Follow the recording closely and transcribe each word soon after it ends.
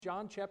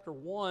John chapter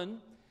 1.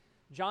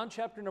 John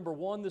chapter number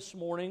 1 this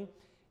morning.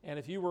 And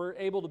if you were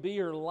able to be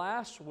here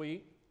last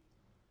week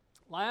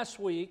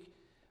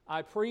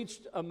I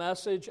preached a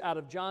message out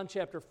of John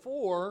chapter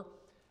 4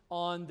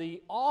 on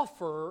the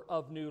offer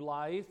of new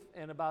life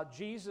and about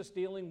Jesus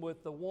dealing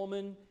with the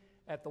woman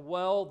at the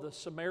well, the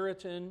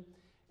Samaritan.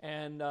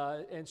 And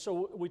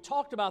so we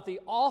talked about the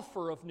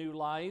offer of new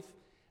life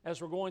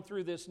as we're going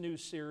through this new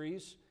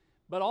series.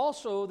 But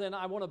also then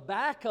I want to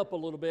back up a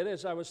little bit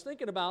as I was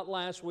thinking about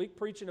last week,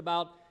 preaching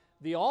about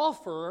the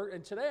offer,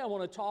 and today I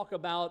want to talk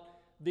about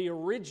the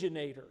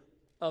originator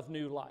of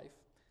new life.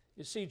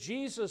 You see,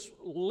 Jesus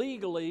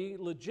legally,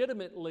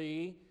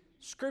 legitimately,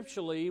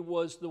 scripturally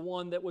was the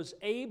one that was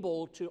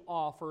able to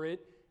offer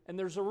it, and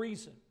there's a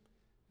reason.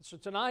 So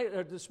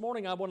this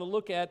morning I want to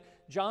look at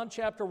John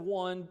chapter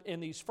 1 in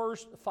these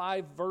first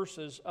 5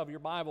 verses of your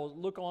Bible.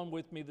 Look on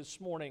with me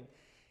this morning.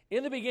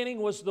 In the beginning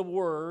was the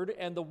Word,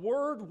 and the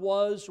Word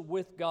was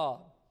with God,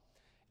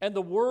 and the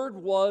Word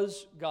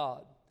was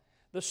God.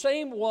 The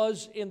same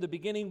was in the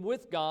beginning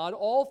with God.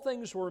 All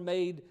things were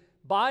made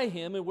by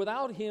Him, and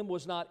without Him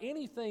was not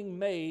anything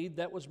made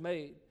that was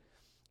made.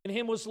 In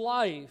Him was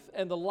life,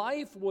 and the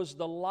life was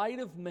the light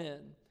of men.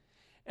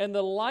 And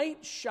the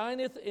light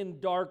shineth in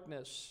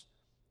darkness,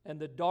 and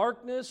the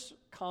darkness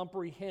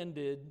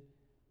comprehended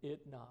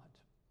it not.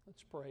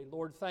 Let's pray.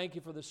 Lord, thank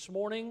You for this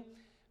morning.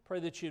 Pray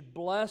that You'd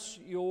bless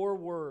Your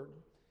word.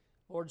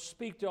 Lord,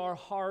 speak to our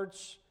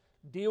hearts.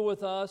 Deal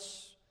with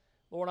us.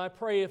 Lord, I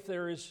pray if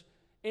there is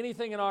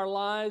anything in our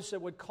lives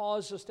that would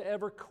cause us to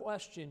ever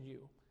question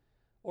You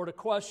or to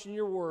question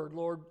Your word,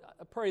 Lord,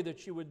 I pray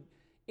that You would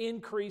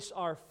increase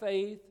our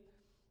faith.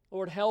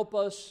 Lord, help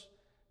us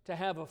to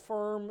have a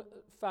firm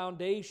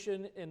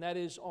foundation, and that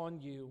is on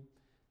You.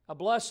 I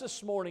bless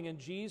this morning. In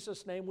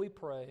Jesus' name we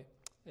pray.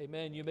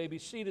 Amen. You may be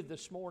seated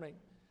this morning.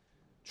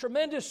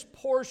 Tremendous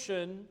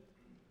portion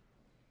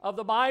of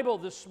the Bible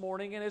this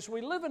morning, and as we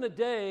live in a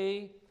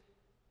day,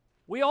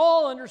 we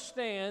all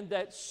understand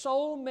that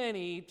so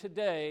many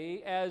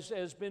today, as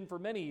has been for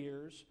many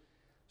years,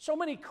 so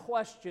many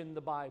question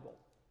the Bible,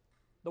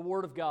 the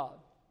Word of God.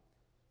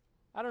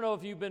 I don't know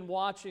if you've been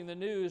watching the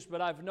news, but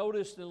I've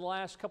noticed in the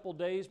last couple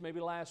days, maybe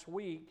last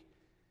week,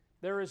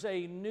 there is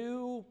a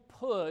new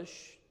push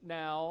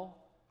now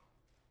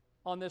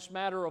on this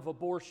matter of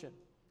abortion.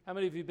 How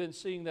many of you have been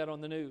seeing that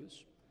on the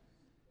news?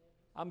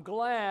 I'm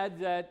glad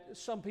that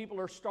some people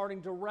are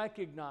starting to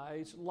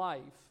recognize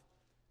life.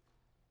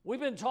 We've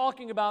been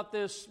talking about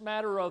this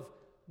matter of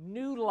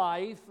new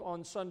life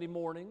on Sunday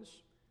mornings.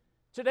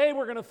 Today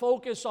we're going to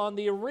focus on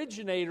the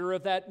originator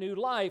of that new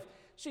life.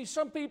 See,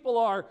 some people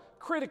are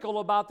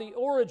critical about the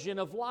origin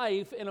of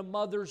life in a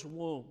mother's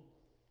womb.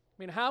 I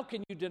mean, how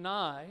can you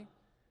deny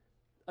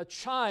a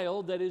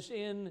child that is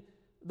in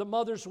the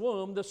mother's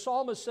womb? The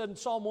psalmist said in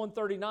Psalm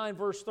 139,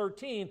 verse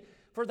 13,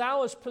 "For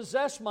Thou hast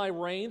possessed my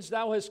reins,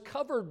 Thou hast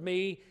covered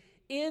me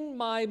in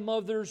my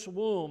mother's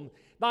womb.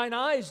 Thine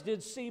eyes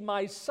did see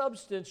my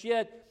substance,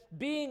 yet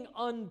being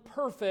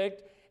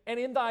unperfect, and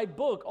in Thy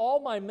book all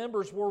my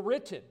members were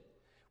written,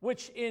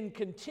 which in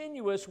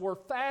continuous were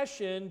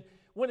fashioned,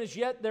 when as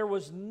yet there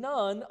was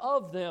none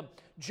of them."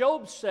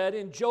 Job said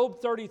in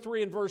Job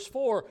 33 and verse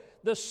 4,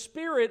 "The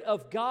Spirit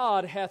of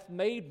God hath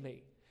made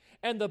me,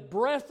 and the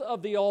breath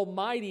of the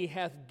Almighty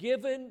hath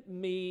given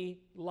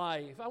me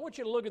life." I want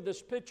you to look at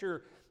this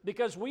picture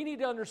because we need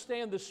to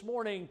understand this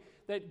morning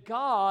that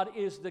God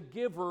is the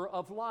giver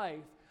of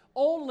life.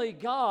 Only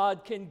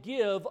God can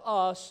give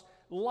us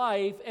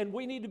life, and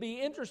we need to be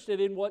interested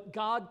in what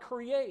God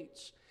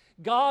creates.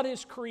 God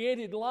has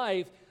created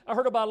life. I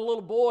heard about a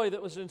little boy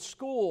that was in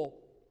school,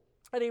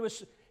 and he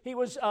was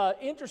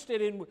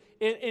interested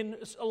in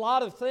a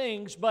lot of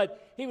things,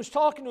 but he was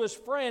talking to his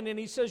friend, and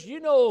he says, you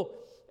know,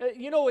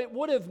 it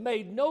would have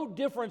made no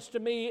difference to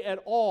me at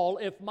all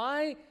if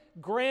my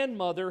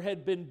grandmother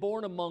had been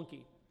born a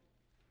monkey.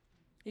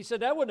 He said,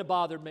 that wouldn't have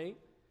bothered me.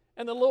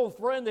 And the little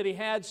friend that he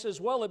had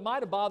says, well, it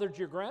might have bothered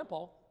your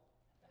grandpa,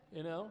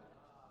 you know.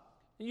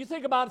 And you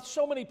think about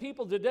so many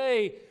people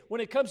today,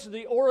 when it comes to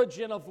the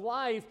origin of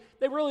life,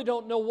 they really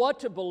don't know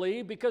what to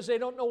believe because they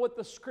don't know what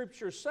the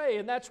Scriptures say.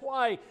 And that's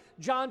why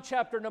John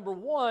chapter number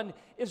 1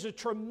 is a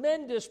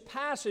tremendous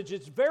passage.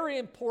 It's very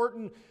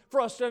important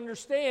for us to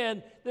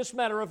understand this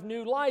matter of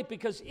new life,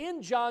 because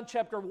in John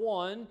chapter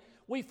 1,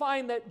 we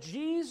find that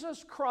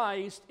Jesus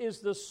Christ is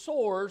the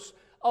source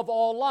of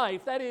all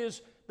life. That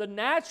is, the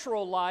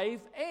natural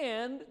life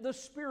and the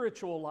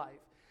spiritual life.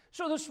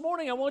 So this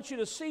morning I want you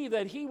to see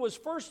that He was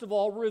first of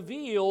all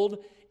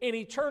revealed in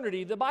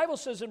eternity. The Bible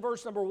says in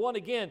verse number 1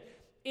 again,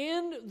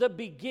 "In the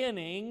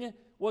beginning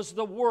was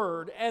the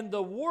Word, and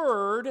the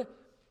Word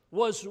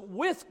was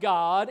with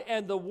God,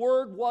 and the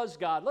Word was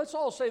God." Let's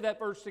all say that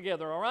verse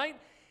together, all right?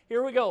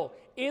 Here we go.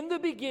 "In the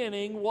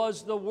beginning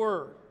was the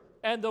Word,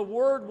 and the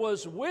Word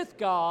was with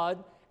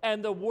God,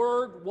 and the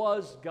Word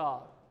was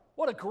God."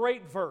 What a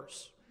great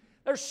verse.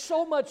 There's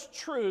so much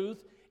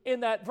truth in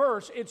that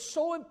verse. It's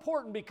so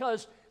important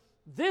because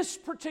this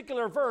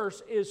particular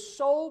verse is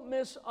so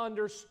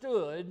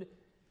misunderstood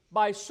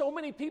by so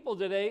many people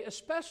today,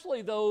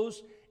 especially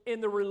those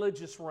in the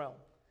religious realm.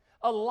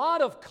 A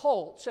lot of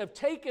cults have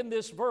taken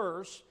this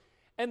verse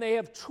and they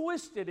have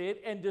twisted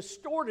it and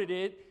distorted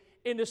it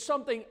into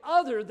something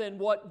other than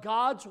what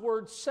God's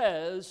Word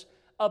says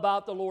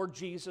about the Lord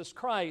Jesus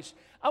Christ.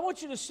 I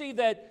want you to see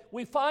that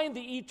we find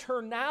the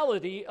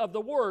eternality of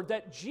the Word,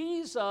 that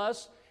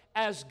Jesus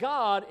as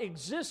God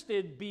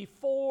existed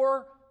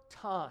before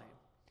time.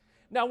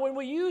 Now, when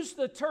we use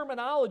the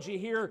terminology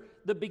here,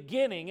 the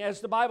beginning, as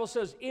the Bible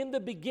says, in the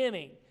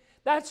beginning,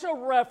 that's a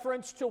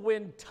reference to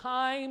when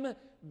time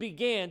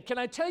began. Can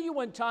I tell you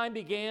when time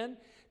began?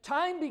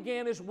 Time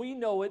began as we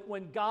know it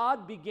when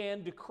God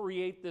began to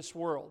create this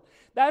world.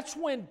 That's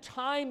when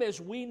time as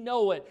we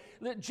know it.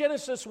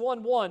 Genesis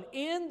 1:1,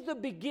 in the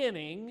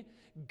beginning,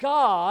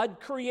 God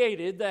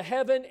created the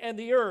heaven and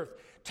the earth.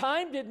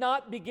 Time did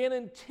not begin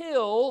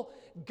until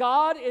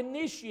God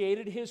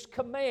initiated His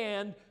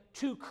command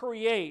to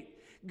create.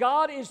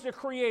 God is the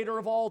creator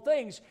of all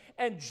things.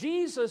 And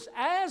Jesus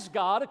as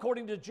God,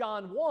 according to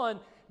John 1,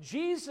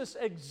 Jesus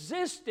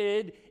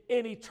existed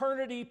in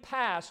eternity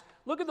past.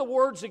 Look at the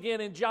words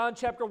again in John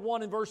chapter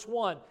 1 and verse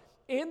 1.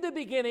 In the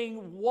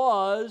beginning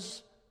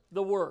was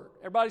the Word.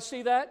 Everybody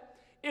see that?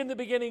 In the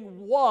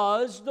beginning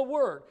was the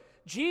Word.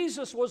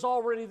 Jesus was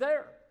already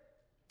there.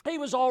 He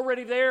was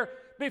already there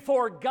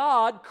before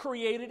God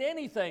created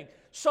anything.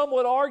 Some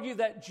would argue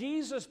that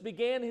Jesus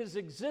began His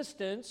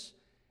existence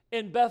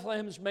in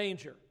Bethlehem's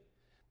manger.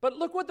 But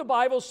look what the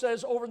Bible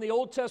says over in the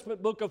Old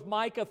Testament book of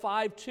Micah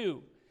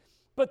 5:2.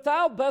 But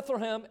thou,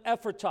 Bethlehem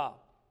Ephratah,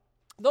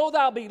 though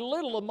thou be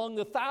little among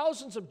the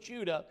thousands of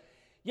Judah,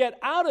 yet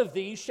out of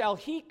thee shall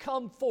he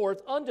come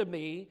forth unto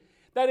me,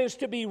 that is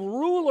to be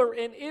ruler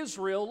in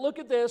Israel. Look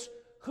at this,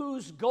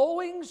 whose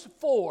goings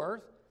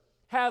forth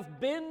have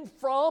been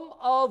from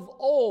of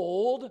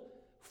old,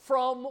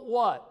 from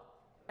what?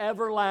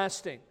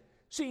 Everlasting.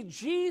 See,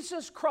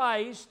 Jesus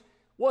Christ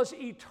was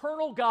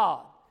eternal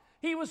God.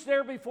 He was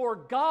there before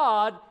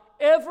God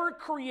ever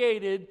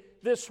created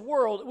this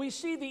world. We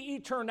see the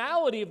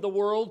eternality of the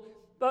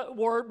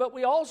Word, but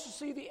we also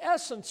see the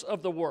essence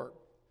of the Word.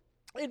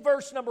 In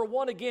verse number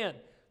 1 again,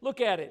 look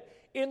at it.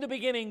 In the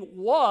beginning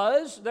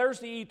was, there's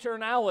the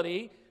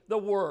eternality, the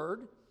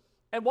Word.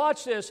 And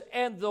watch this,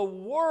 and the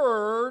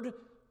Word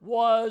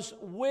was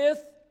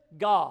with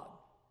God.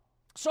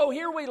 So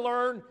here we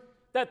learn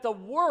that the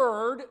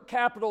Word,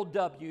 capital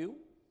W,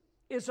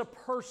 is a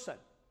person.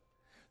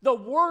 The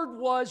Word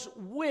was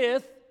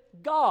with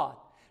God.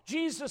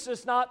 Jesus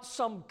is not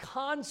some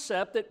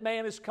concept that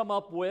man has come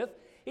up with.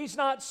 He's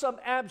not some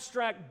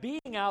abstract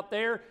being out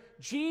there.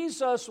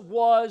 Jesus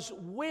was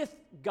with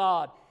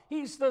God.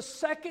 He's the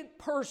second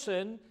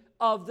person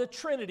of the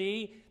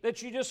Trinity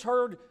that you just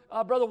heard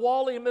Brother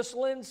Wally and Miss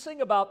Lynn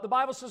sing about. The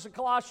Bible says in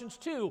Colossians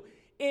 2,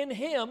 in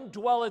Him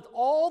dwelleth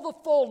all the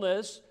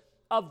fullness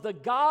of the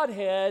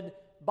Godhead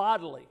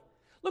bodily.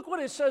 Look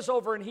what it says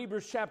over in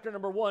Hebrews chapter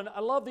number 1. I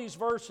love these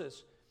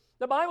verses.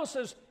 The Bible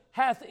says,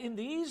 hath in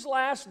these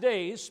last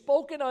days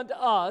spoken unto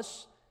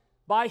us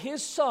by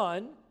His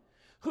Son,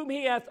 whom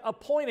He hath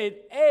appointed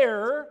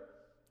heir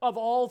of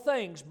all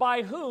things,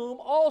 by whom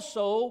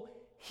also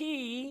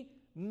He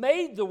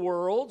made the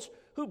worlds,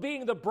 who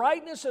being the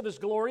brightness of His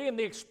glory and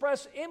the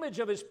express image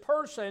of His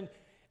person,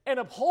 and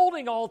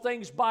upholding all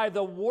things by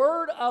the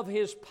word of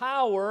His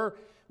power,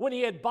 when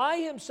He had by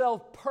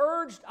Himself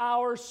purged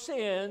our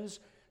sins,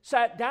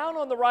 sat down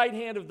on the right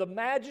hand of the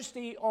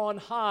Majesty on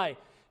high.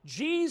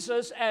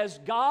 Jesus, as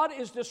God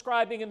is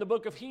describing in the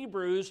book of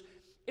Hebrews,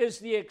 is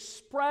the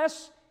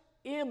express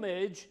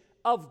image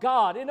of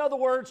God. In other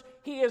words,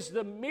 He is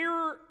the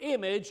mirror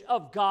image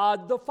of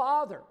God the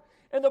Father.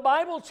 And the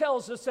Bible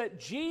tells us that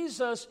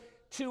Jesus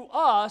to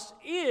us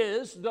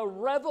is the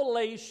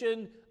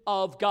revelation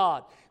of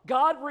God.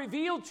 God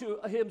revealed to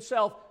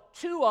Himself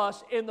to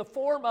us in the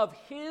form of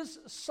His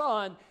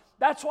Son.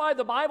 That's why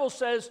the Bible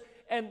says,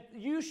 and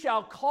you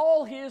shall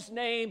call His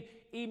name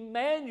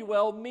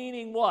Emmanuel,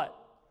 meaning what?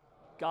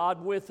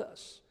 God with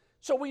us.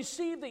 So we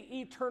see the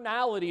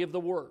eternality of the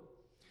Word,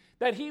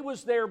 that He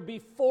was there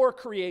before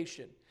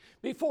creation,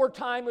 before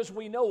time as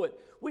we know it.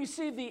 We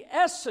see the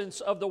essence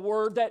of the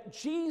Word, that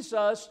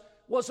Jesus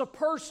was a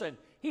person.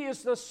 He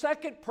is the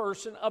second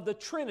person of the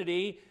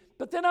Trinity.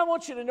 But then I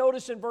want you to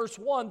notice in verse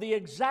 1 the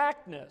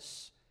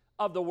exactness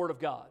of the Word of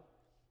God.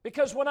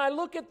 Because when I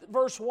look at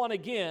verse 1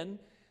 again,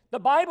 the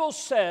Bible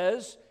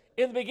says,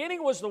 in the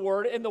beginning was the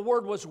Word, and the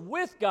Word was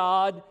with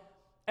God,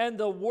 and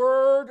the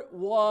Word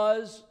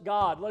was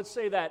God. Let's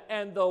say that.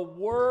 And the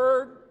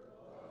Word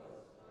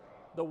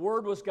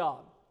was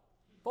God.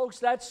 Folks,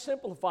 that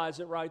simplifies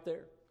it right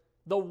there.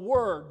 The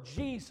Word,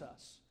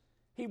 Jesus,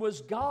 He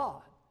was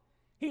God.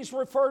 He's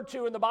referred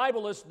to in the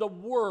Bible as the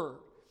Word.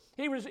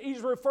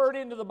 He's referred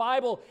into the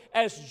Bible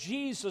as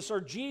Jesus or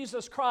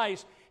Jesus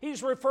Christ.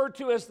 He's referred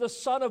to as the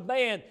Son of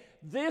Man.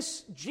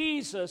 This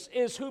Jesus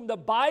is whom the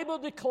Bible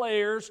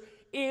declares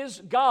is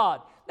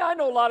God. Now, I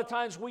know a lot of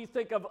times we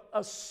think of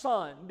a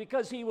son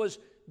because He was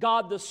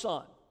God the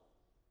Son.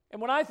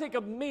 And when I think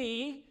of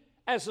me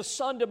as a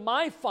son to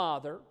my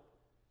Father,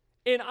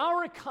 in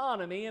our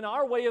economy, in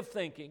our way of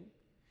thinking,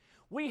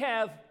 we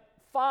have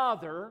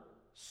Father,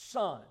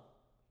 Son.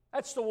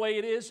 That's the way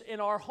it is in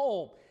our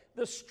home.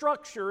 The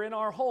structure in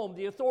our home,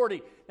 the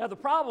authority. Now the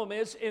problem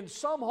is, in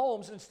some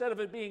homes, instead of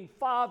it being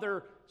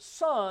Father,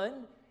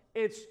 Son,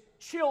 it's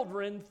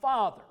children,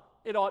 Father.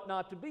 It ought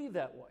not to be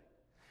that way.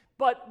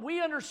 But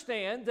we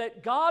understand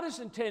that God is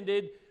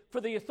intended for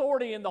the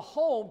authority in the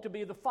home to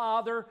be the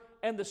Father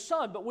and the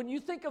Son. But when you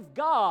think of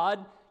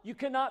God, you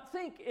cannot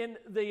think in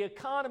the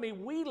economy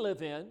we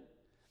live in,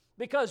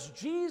 because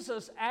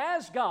Jesus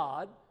as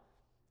God,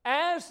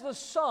 as the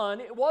Son,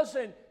 it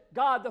wasn't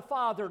God the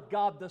Father,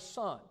 God the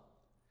Son.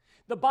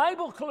 The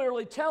Bible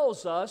clearly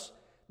tells us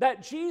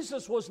that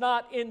Jesus was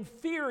not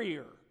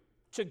inferior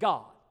to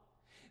God.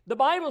 The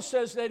Bible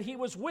says that He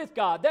was with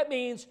God. That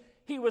means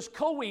He was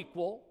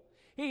co-equal,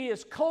 He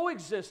is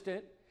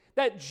co-existent,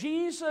 that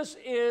Jesus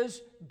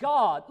is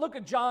God. Look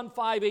at John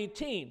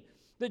 5:18.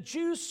 The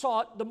Jews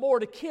sought the more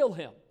to kill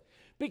Him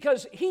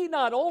because He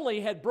not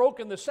only had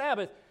broken the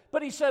Sabbath,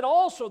 but He said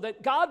also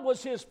that God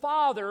was His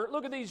Father.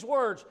 Look at these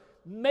words,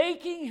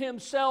 making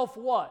Himself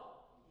what?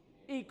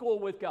 Equal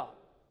with God.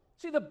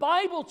 See, the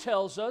Bible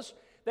tells us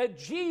that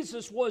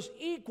Jesus was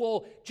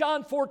equal.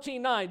 John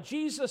 14:9,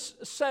 Jesus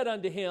said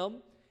unto him,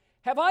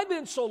 have I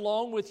been so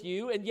long with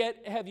you, and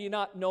yet have you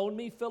not known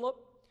me, Philip?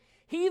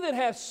 He that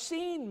hath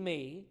seen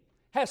me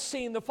hath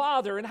seen the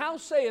Father. And how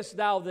sayest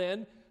thou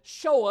then,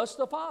 show us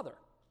the Father?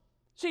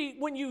 See,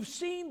 when you've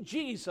seen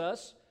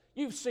Jesus,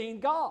 you've seen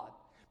God.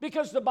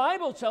 Because the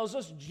Bible tells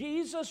us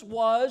Jesus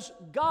was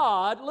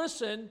God,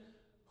 listen,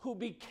 who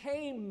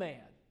became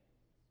man.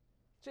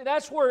 See,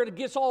 that's where it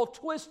gets all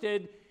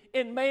twisted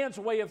in man's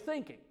way of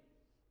thinking.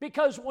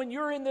 Because when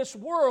you're in this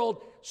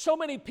world, so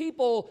many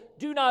people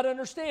do not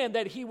understand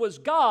that He was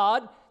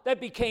God that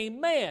became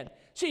man.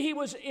 See, He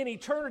was in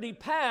eternity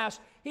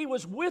past. He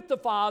was with the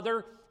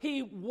Father.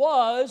 He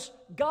was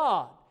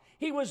God.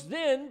 He was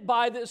then,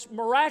 by this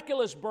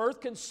miraculous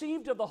birth,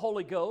 conceived of the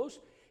Holy Ghost.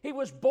 He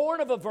was born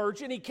of a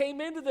virgin. He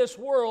came into this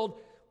world.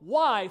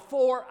 Why?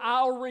 For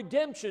our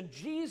redemption.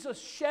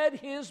 Jesus shed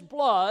His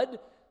blood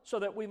so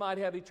that we might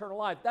have eternal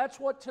life. That's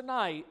what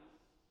tonight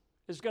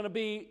is going to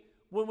be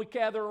when we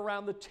gather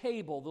around the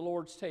table, the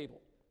Lord's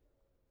table.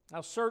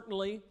 Now,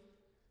 certainly,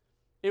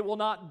 it will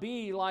not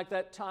be like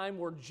that time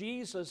where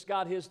Jesus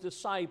got His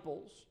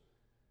disciples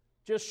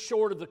just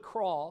short of the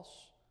cross,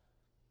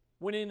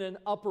 went in an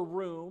upper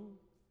room,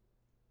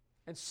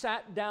 and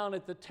sat down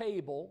at the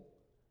table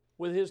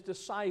with His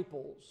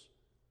disciples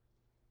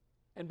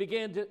and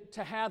began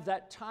to have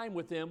that time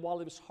with them while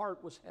His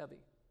heart was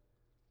heavy.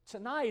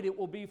 Tonight, it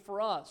will be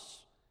for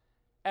us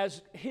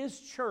as His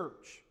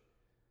church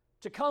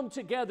to come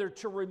together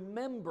to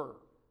remember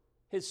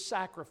His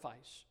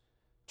sacrifice,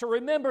 to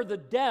remember the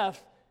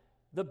death,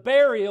 the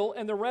burial,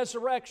 and the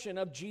resurrection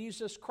of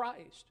Jesus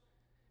Christ.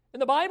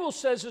 And the Bible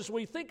says, as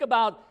we think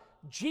about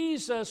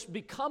Jesus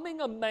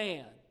becoming a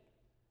man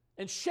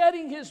and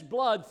shedding His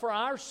blood for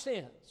our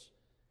sins,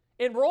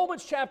 in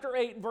Romans chapter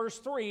 8 and verse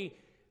 3,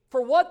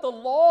 for what the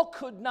law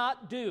could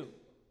not do,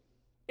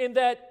 in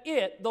that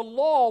the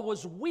law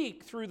was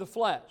weak through the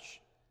flesh,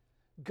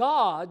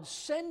 God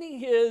sending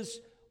His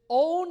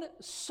own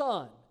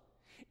Son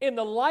in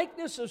the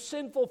likeness of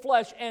sinful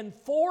flesh, and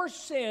for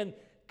sin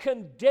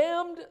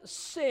condemned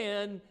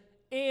sin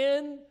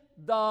in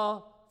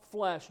the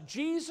flesh.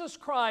 Jesus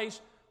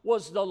Christ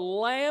was the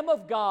Lamb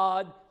of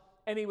God,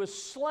 and He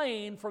was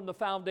slain from the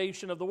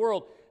foundation of the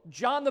world.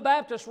 John the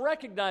Baptist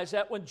recognized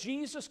that when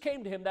Jesus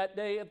came to him that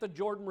day at the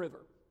Jordan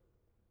River.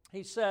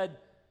 He said,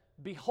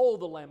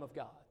 behold the Lamb of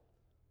God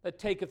that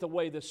taketh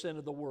away the sin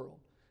of the world.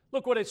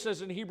 Look what it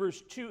says in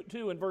Hebrews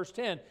 2 and verse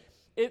 10.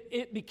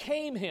 It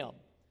became Him,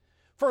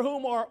 for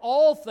whom are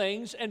all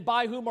things, and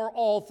by whom are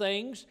all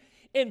things,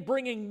 in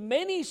bringing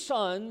many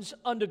sons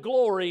unto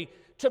glory,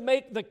 to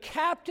make the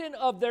captain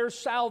of their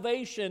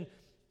salvation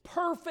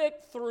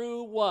perfect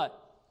through what?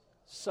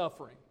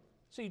 Suffering.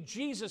 See,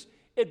 Jesus,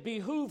 it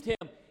behooved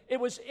Him. It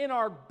was in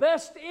our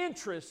best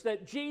interest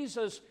that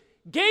Jesus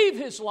gave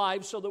His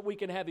life so that we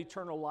can have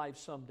eternal life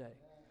someday.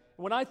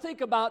 When I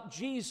think about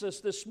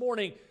Jesus this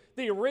morning,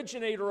 the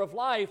originator of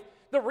life,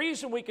 the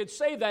reason we could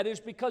say that is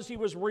because He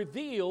was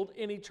revealed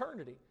in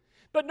eternity.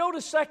 But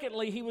notice,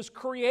 secondly, He was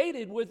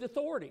created with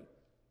authority.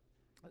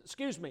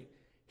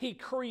 He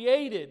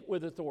created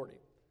with authority.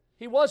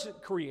 He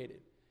wasn't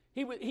created.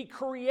 He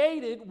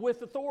created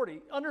with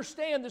authority.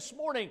 Understand this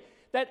morning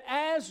that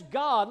as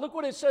God, look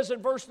what it says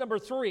in verse number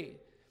 3.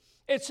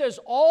 It says,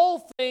 all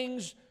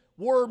things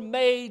were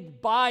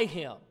made by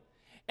Him,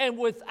 and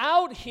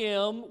without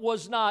Him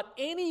was not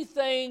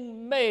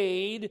anything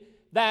made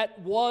that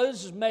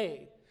was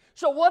made.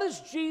 So what does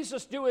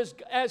Jesus do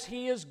as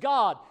He is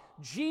God?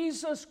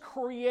 Jesus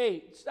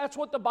creates. That's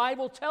what the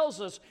Bible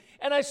tells us.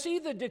 And I see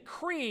the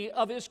decree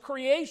of His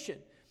creation,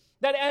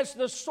 that as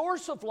the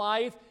source of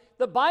life,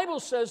 the Bible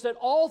says that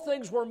all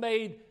things were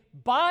made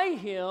by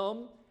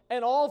Him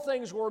and all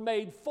things were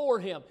made for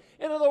Him.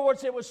 In other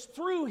words, it was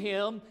through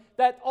Him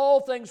that all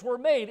things were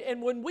made.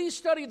 And when we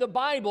study the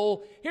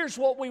Bible, here's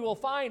what we will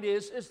find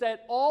is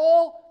that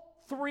all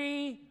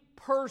three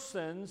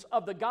persons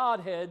of the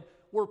Godhead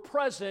were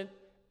present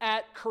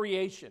at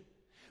creation.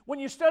 When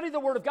you study the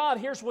Word of God,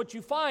 here's what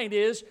you find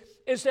is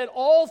that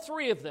all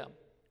three of them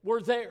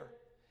were there.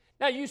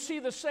 Now, you see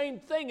the same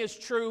thing is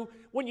true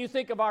when you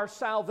think of our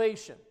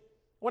salvation.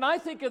 When I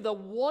think of the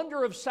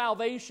wonder of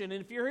salvation,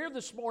 and if you're here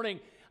this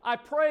morning, I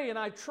pray and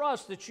I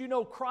trust that you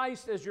know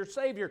Christ as your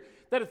Savior,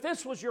 that if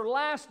this was your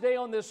last day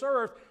on this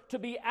earth, to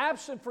be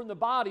absent from the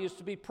body is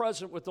to be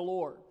present with the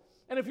Lord.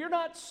 And if you're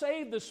not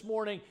saved this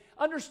morning,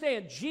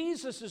 understand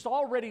Jesus has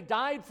already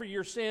died for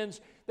your sins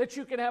that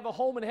you can have a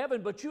home in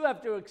heaven, but you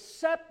have to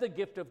accept the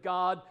gift of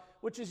God,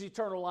 which is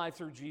eternal life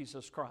through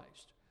Jesus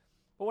Christ.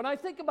 But when I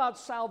think about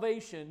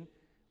salvation,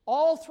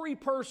 all three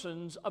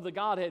persons of the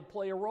Godhead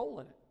play a role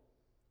in it.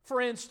 For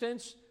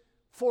instance,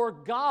 for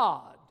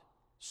God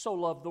so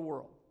loved the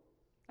world.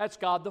 That's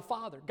God the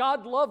Father.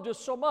 God loved us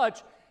so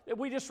much that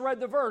we just read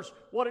the verse.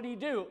 What did He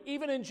do?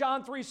 Even in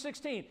John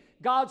 3:16,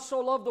 God so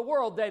loved the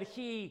world that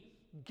He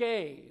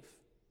gave.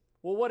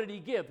 Well, what did He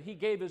give? He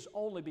gave His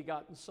only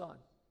begotten Son.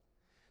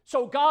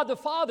 So God the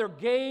Father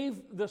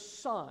gave the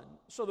Son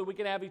so that we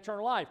can have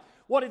eternal life.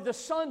 What did the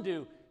Son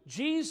do?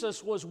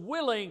 Jesus was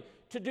willing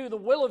to do the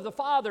will of the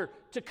Father,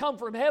 to come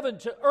from heaven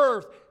to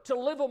earth, to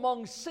live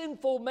among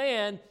sinful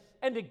man,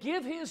 and to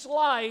give His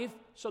life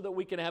so that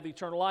we can have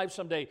eternal life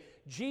someday.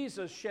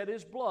 Jesus shed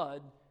His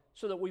blood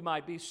so that we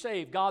might be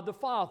saved. God the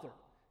Father,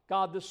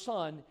 God the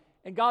Son,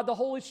 and God the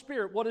Holy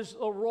Spirit. What is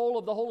the role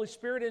of the Holy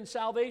Spirit in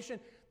salvation?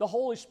 The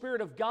Holy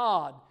Spirit of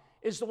God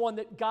is the one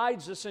that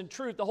guides us in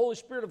truth. The Holy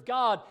Spirit of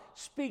God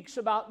speaks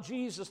about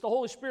Jesus. The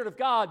Holy Spirit of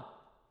God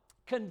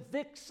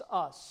convicts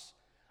us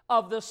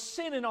of the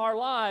sin in our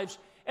lives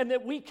and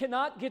that we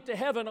cannot get to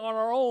heaven on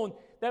our own,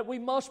 that we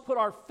must put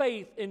our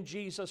faith in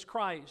Jesus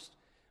Christ.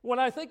 When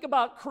I think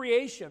about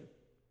creation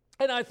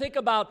and I think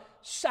about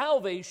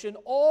salvation,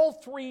 all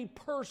three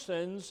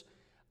persons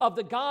of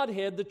the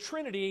Godhead, the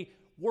Trinity,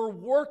 were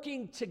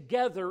working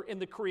together in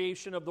the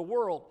creation of the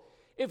world.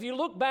 If you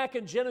look back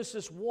in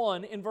Genesis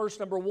 1, in verse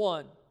number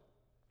 1,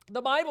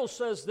 the Bible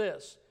says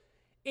this,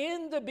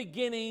 in the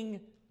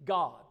beginning,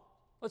 God.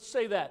 Let's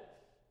say that.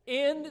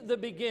 In the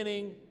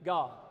beginning,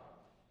 God.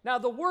 Now,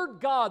 the word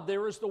God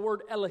there is the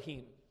word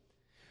Elohim.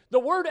 The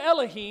word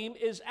Elohim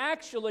is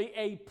actually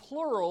a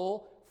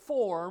plural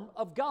form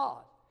of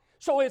God.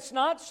 So it's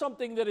not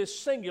something that is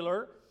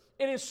singular.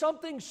 It is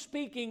something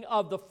speaking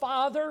of the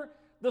Father,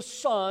 the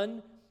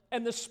Son,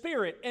 and the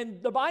Spirit.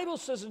 And the Bible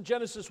says in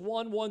Genesis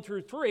 1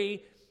 through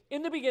 3,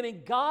 in the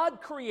beginning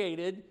God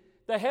created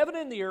the heaven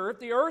and the earth.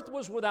 The earth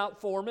was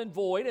without form and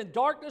void, and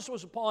darkness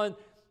was upon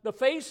the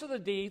face of the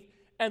deep,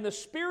 and the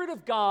Spirit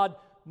of God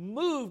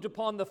moved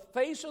upon the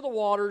face of the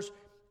waters,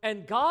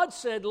 and God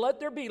said, let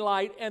there be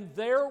light, and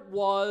there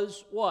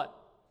was what?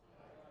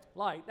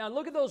 Light. Now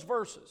look at those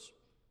verses,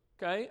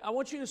 okay? I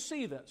want you to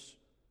see this.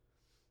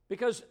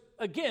 Because,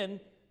 again,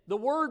 the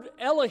word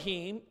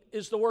Elohim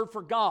is the word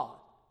for God.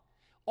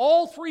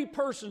 All three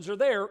persons are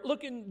there.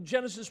 Look in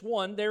Genesis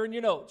 1 there in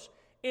your notes.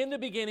 In the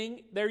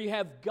beginning, there you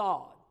have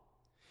God.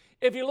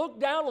 If you look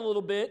down a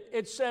little bit,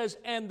 it says,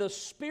 and the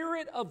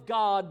Spirit of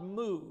God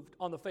moved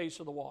on the face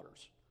of the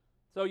waters.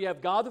 So you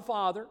have God the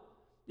Father,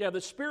 you have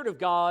the Spirit of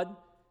God. You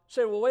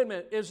say, well, wait a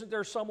minute, isn't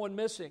there someone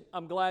missing?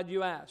 I'm glad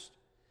you asked.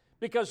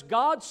 Because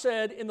God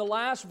said in the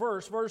last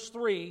verse, verse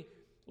 3,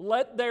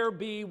 let there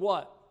be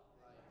what?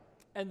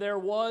 And there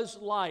was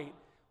light.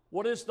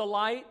 What is the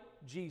light?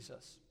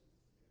 Jesus.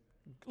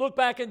 Look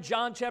back in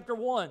John chapter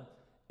 1.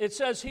 It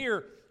says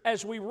here,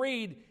 as we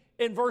read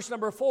in verse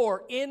number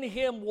 4, in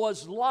Him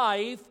was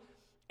life,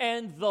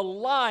 and the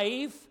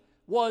life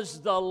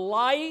was the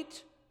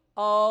light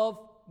of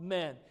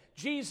men.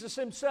 Jesus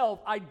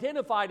Himself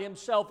identified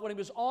Himself when He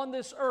was on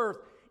this earth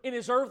in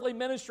His earthly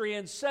ministry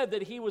and said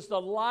that He was the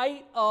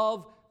light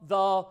of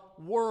the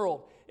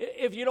world.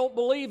 If you don't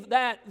believe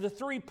that, the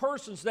three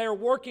persons there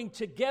working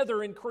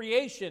together in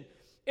creation,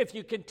 if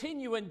you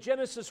continue in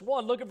Genesis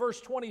 1, look at verse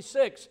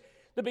 26.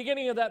 The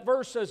beginning of that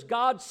verse says,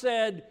 God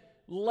said,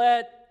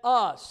 let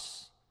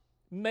us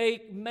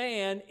make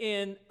man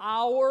in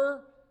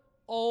our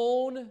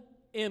own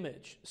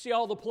image. See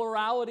all the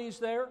pluralities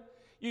there?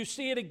 You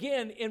see it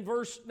again in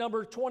verse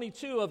number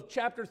 22 of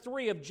chapter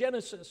 3 of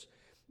Genesis,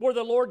 where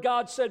the Lord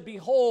God said,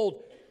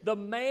 behold, the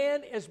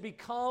man is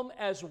become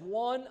as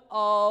one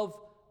of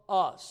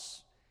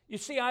us. You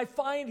see, I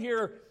find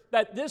here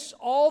that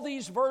all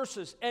these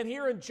verses, and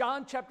here in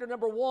John chapter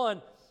number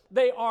 1,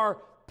 they are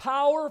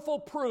powerful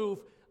proof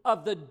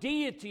of the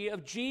deity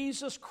of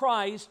Jesus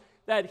Christ,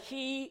 that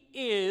He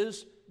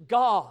is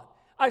God.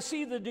 I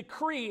see the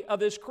decree of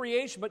His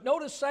creation, but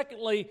notice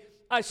secondly,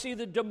 I see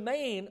the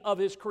domain of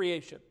His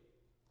creation.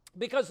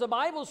 Because the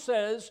Bible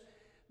says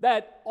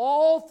that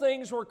all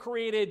things were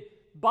created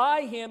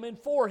by Him and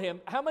for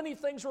Him. How many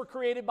things were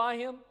created by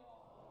Him?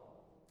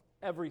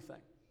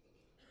 Everything.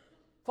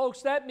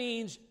 Folks, that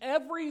means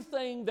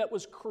everything that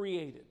was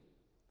created.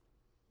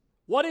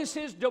 What is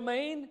His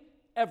domain?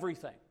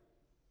 Everything.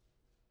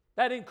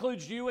 That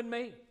includes you and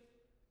me.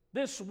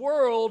 This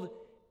world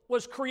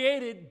was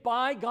created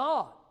by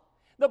God.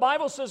 The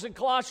Bible says in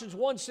Colossians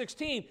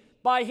 1:16,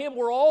 by Him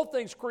were all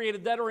things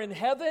created that are in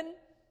heaven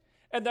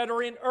and that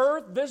are in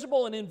earth,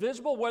 visible and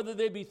invisible, whether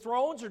they be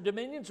thrones or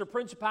dominions or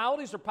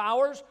principalities or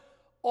powers.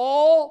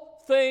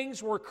 All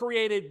things were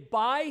created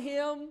by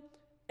Him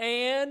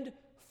and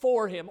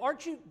for Him.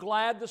 Aren't you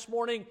glad this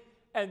morning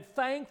and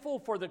thankful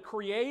for the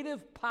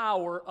creative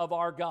power of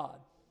our God?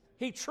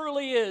 He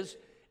truly is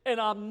an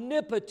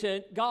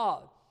omnipotent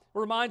God. It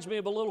reminds me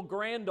of a little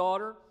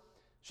granddaughter.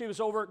 She was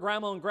over at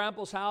Grandma and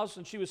Grandpa's house,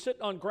 and she was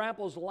sitting on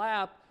Grandpa's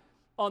lap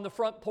on the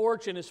front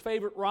porch in his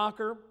favorite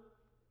rocker.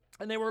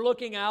 And they were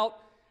looking out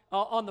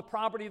on the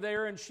property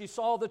there, and she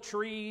saw the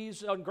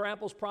trees on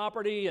Grandpa's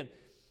property, and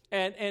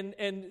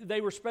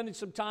they were spending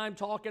some time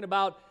talking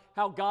about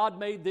how God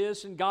made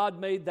this and God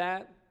made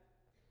that.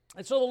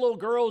 And so the little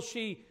girl,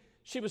 she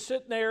was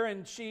sitting there,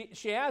 and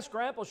she asked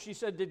Grandpa, she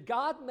said, "Did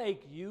God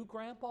make you,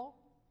 Grandpa?"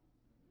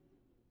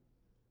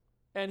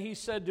 And he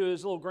said to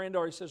his little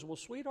granddaughter, he says, "Well,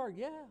 sweetheart,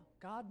 yeah,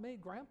 God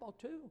made Grandpa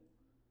too."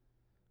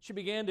 She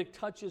began to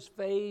touch his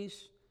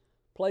face,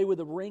 play with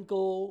the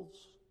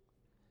wrinkles.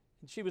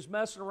 And she was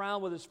messing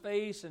around with his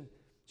face, and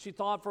she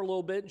thought for a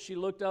little bit, and she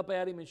looked up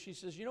at him, and she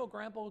says, "You know,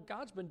 Grandpa,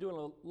 God's been doing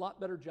a lot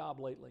better job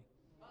lately."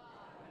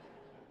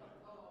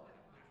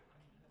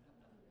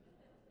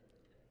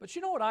 But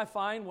you know what I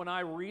find when I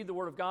read the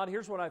Word of God?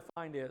 Here's what I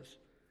find is,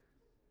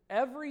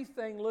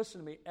 everything, listen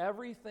to me,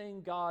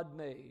 everything God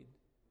made,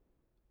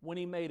 when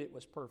He made it,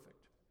 was perfect.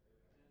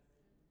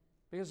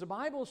 Because the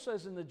Bible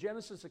says in the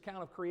Genesis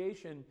account of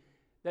creation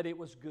that it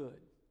was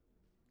good.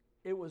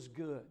 It was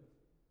good.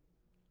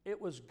 It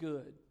was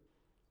good.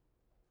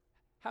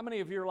 How many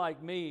of you are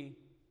like me?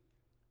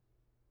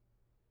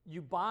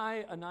 You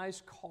buy a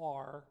nice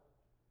car,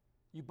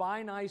 you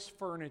buy nice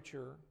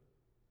furniture,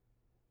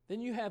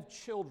 then you have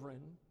children.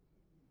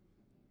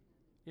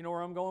 You know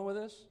where I'm going with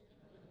this?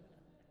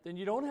 Then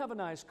you don't have a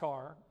nice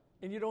car,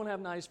 and you don't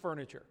have nice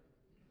furniture.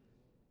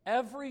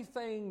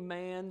 Everything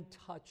man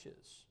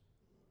touches,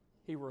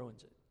 he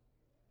ruins it.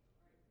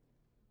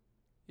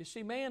 You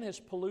see, man has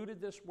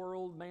polluted this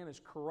world. Man has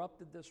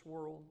corrupted this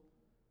world.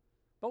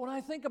 But when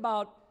I think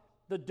about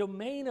the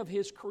domain of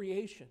His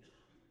creation,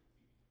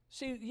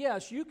 see,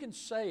 yes, you can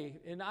say,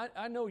 and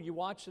I know you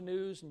watch the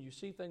news and you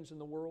see things in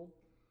the world.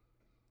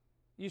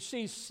 You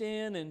see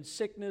sin and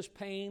sickness,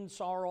 pain,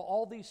 sorrow,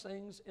 all these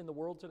things in the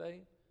world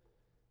today.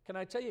 Can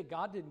I tell you,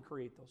 God didn't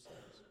create those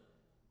things.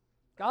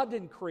 God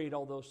didn't create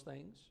all those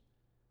things.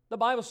 The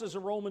Bible says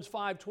in Romans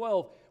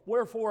 5:12,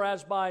 "Wherefore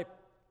as by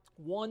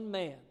one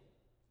man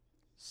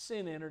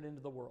sin entered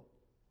into the world,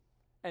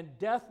 and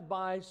death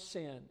by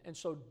sin. And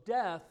so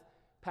death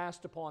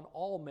passed upon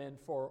all men,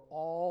 for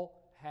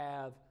all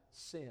have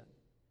sinned."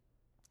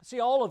 See,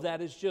 all of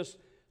that is just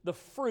the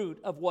fruit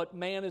of what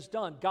man has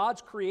done.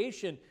 God's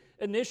creation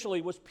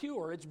initially was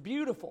pure. It's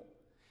beautiful.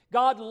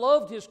 God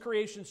loved His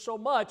creation so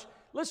much,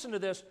 listen to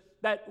this,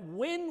 that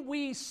when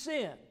we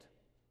sinned,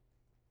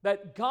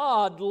 that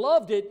God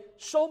loved it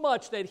so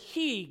much that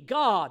He,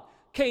 God,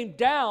 came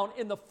down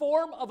in the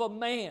form of a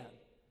man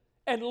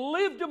and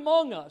lived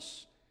among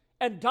us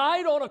and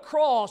died on a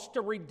cross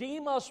to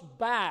redeem us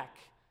back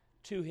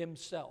to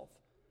Himself.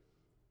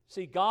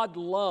 See, God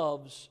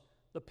loves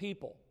the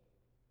people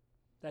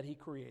that He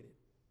created.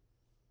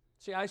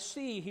 See, I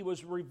see He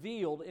was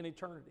revealed in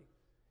eternity.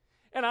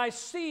 And I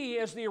see,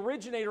 as the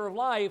originator of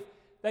life,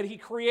 that He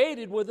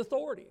created with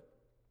authority.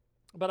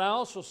 But I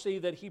also see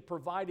that He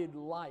provided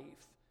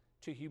life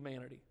to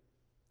humanity.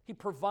 He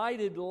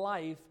provided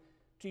life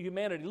to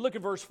humanity. Look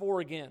at verse 4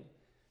 again.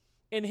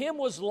 "In Him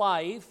was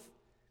life,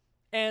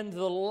 and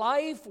the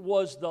life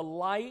was the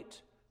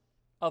light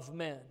of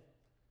men."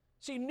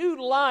 See,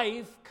 new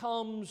life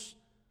comes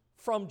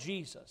from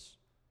Jesus.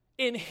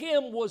 In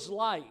Him was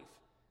life.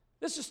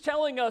 This is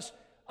telling us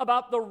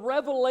about the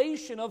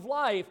revelation of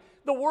life.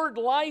 The word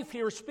life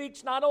here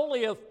speaks not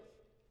only of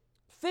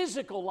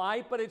physical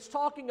life, but it's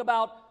talking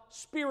about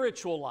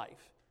spiritual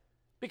life.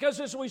 Because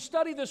as we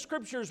study the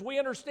Scriptures, we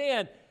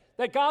understand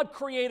that God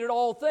created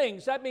all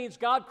things. That means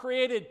God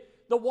created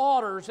the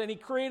waters, and He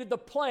created the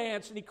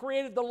plants, and He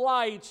created the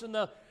lights, and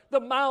the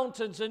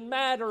mountains, and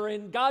matter,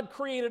 and God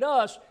created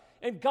us.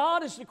 And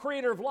God, as the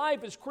creator of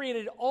life, has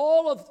created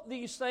all of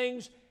these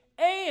things,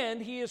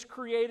 and He has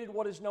created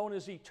what is known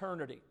as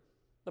eternity.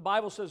 The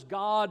Bible says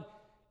God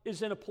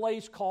is in a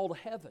place called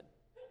heaven.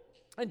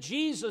 And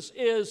Jesus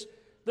is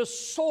the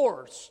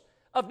source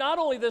of not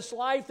only this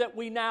life that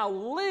we now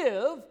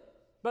live,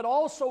 but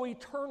also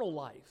eternal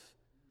life.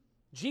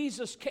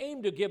 Jesus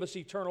came to give us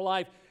eternal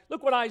life.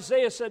 Look what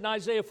Isaiah said in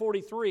Isaiah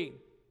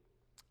 43.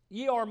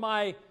 "Ye are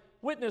my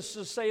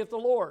witnesses, saith the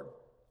Lord,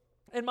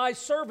 and my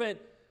servant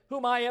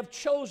whom I have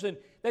chosen,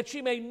 that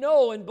ye may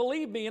know and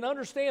believe me and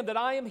understand that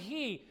I am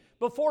He.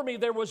 Before me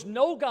there was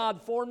no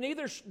God formed,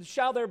 neither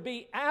shall there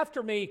be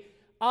after me.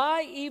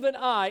 I, even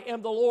I,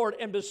 am the Lord,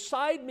 and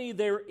beside me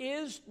there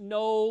is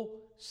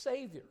no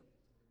Savior."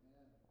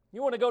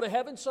 You want to go to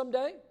heaven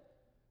someday?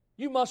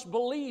 You must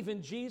believe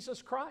in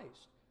Jesus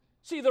Christ.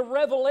 See, the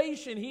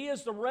revelation, He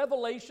is the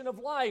revelation of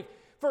life.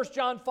 1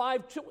 John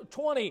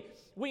 5:20,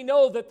 we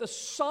know that the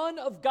Son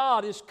of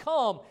God is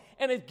come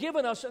and hath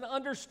given us an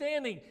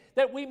understanding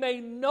that we may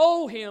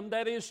know Him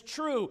that is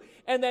true,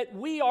 and that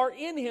we are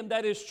in Him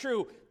that is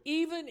true,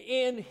 even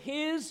in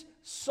His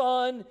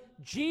Son,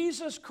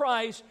 Jesus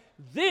Christ.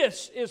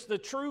 This is the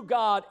true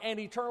God and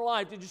eternal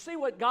life. Did you see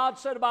what God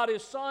said about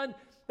His Son?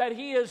 That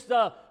He is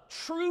the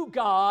true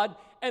God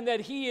and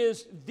that He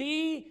is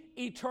the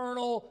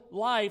eternal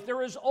life.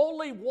 There is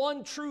only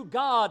one true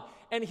God,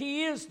 and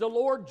He is the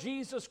Lord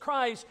Jesus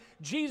Christ.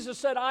 Jesus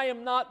said, I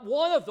am not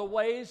one of the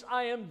ways,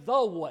 I am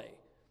the way.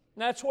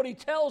 And that's what He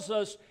tells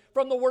us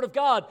from the Word of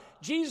God.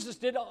 Jesus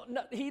did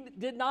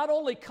not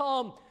only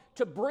come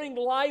to bring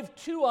life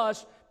to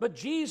us, but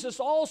Jesus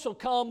also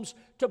comes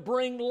to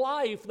bring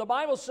life. The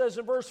Bible says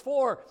in verse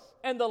 4,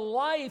 and the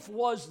life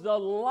was the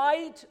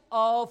light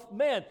of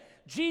men.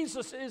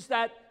 Jesus is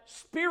that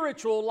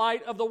spiritual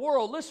light of the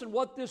world. Listen,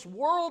 what this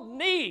world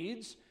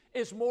needs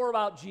is more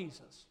about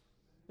Jesus.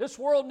 This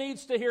world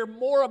needs to hear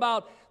more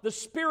about the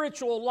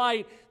spiritual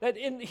light that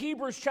in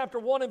Hebrews chapter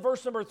 1 and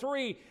verse number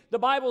 3, the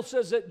Bible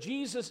says that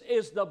Jesus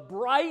is the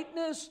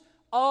brightness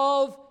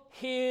of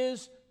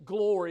His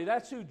glory.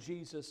 That's who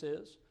Jesus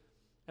is.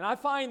 And I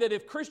find that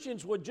if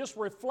Christians would just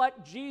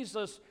reflect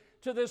Jesus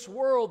to this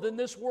world, then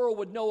this world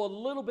would know a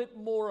little bit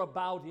more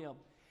about Him.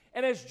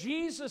 And as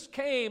Jesus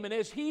came and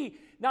as He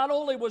not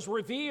only was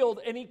revealed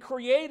and He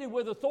created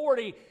with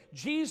authority,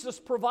 Jesus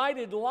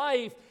provided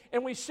life,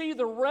 and we see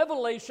the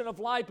revelation of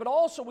life, but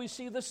also we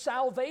see the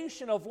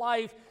salvation of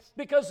life,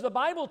 because the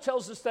Bible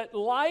tells us that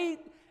light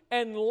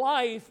and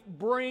life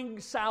bring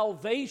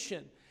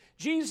salvation.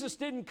 Jesus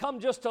didn't come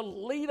just to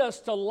lead us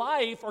to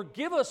life or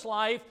give us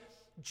life.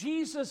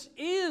 Jesus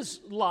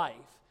is life.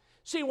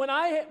 See, when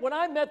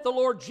I met the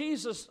Lord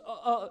Jesus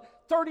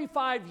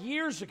 35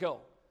 years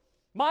ago,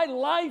 my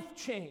life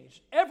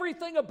changed.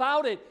 Everything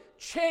about it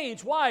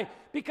changed. Why?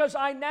 Because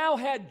I now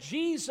had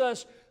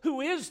Jesus,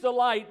 who is the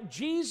light.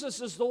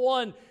 Jesus is the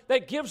one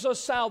that gives us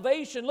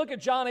salvation. Look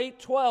at John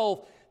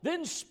 8:12.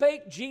 Then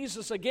spake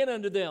Jesus again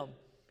unto them,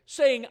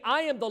 saying,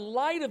 I am the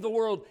light of the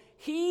world.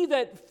 He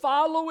that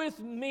followeth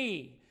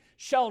me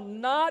shall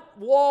not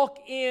walk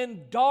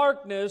in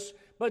darkness,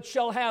 but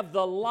shall have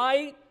the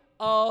light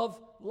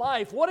of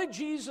life. What did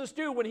Jesus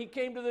do when He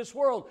came to this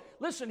world?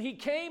 Listen, He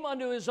came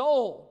unto His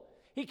own.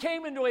 He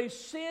came into a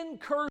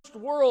sin-cursed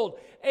world,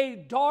 a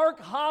dark,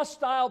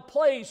 hostile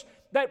place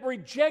that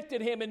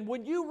rejected Him. And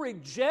when you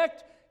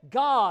reject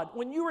God,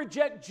 when you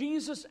reject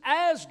Jesus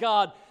as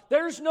God,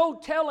 there's no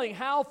telling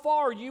how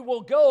far you will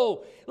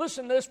go.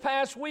 Listen, this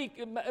past week,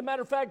 as a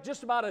matter of fact,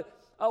 just about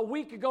a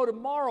week ago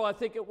tomorrow, I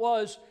think it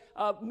was,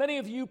 many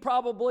of you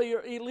probably or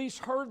at least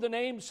heard the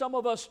name. Some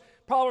of us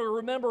probably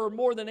remember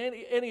more than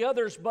any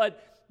others,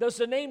 but does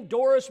the name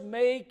Doris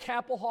May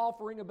Kappelhoff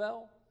ring a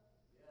bell?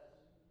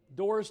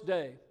 Doris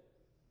Day.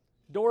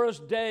 Doris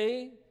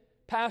Day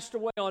passed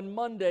away on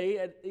Monday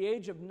at the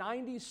age of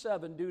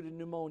 97 due to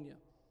pneumonia.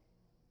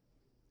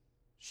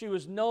 She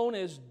was known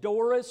as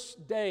Doris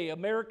Day,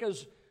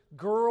 America's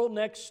girl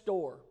next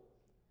door.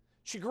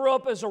 She grew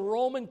up as a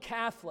Roman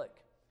Catholic.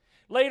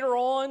 Later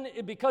on,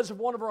 because of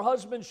one of her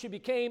husbands, she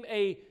became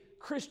a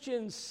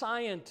Christian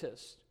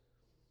Scientist.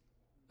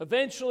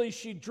 Eventually,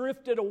 she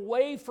drifted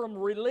away from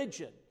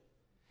religion.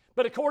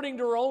 But according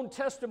to her own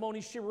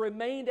testimony, she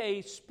remained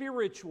a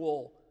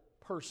spiritual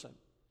person.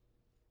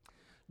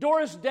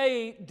 Doris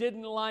Day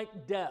didn't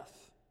like death.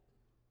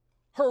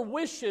 Her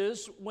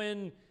wishes,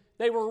 when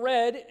they were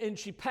read and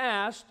she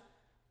passed,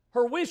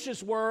 her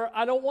wishes were,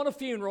 I don't want a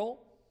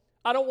funeral,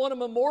 I don't want a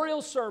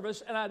memorial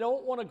service, and I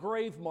don't want a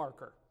grave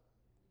marker.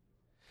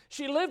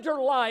 She lived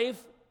her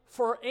life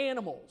for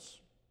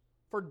animals,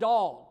 for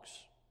dogs.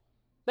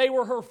 They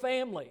were her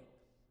family.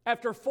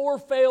 After 4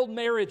 failed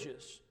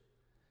marriages,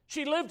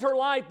 she lived her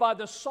life by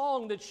the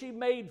song that she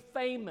made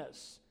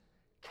famous,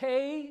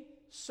 Que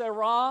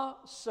sera,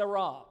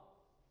 sera.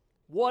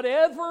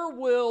 Whatever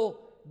will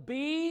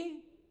be,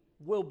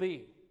 will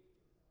be.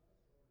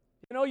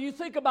 You know, you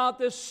think about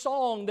this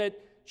song that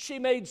she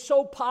made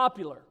so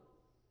popular.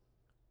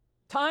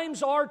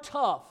 Times are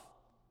tough.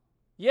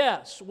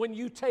 Yes, when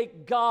you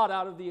take God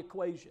out of the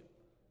equation.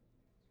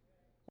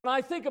 When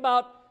I think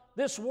about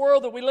this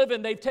world that we live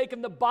in, they've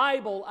taken the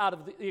Bible out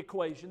of the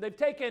equation. They've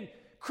taken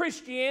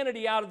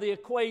Christianity out of the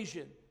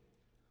equation.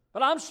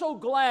 But I'm so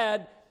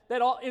glad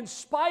that in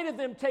spite of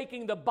them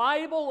taking the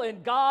Bible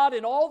and God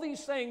and all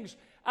these things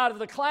out of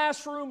the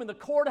classroom and the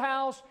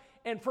courthouse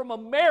and from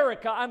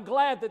America, I'm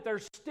glad that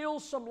there's still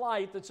some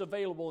light that's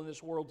available in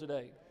this world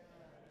today.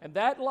 And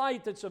that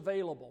light that's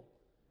available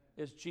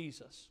is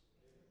Jesus.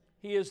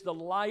 He is the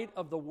light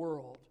of the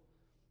world.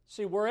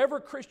 See, wherever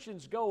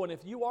Christians go, and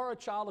if you are a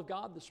child of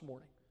God this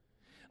morning,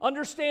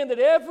 understand that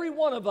every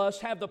one of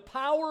us have the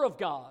power of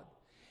God,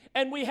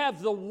 and we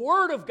have the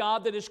Word of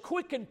God that is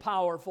quick and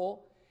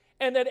powerful,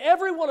 and that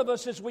every one of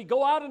us, as we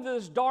go out into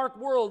this dark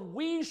world,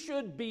 we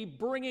should be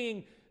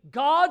bringing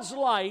God's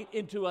light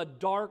into a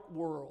dark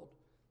world.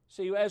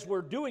 See, as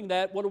we're doing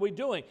that, what are we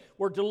doing?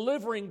 We're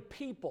delivering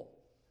people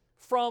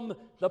from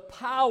the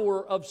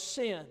power of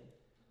sin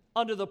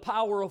under the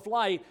power of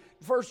light.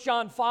 1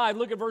 John 5,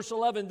 look at verse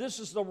 11. This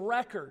is the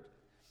record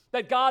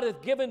that God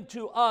hath given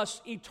to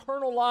us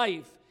eternal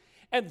life,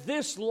 and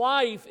this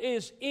life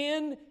is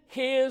in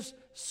His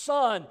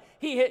Son.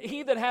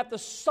 He that hath the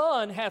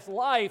Son hath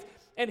life,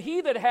 and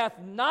he that hath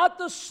not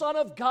the Son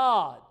of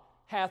God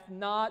hath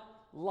not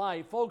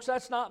life. Folks,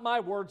 that's not my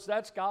words,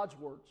 that's God's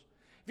words.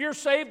 If you're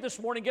saved this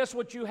morning, guess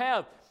what you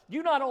have?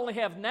 You not only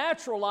have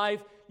natural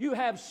life, you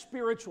have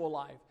spiritual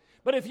life.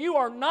 But if you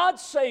are not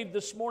saved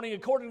this morning,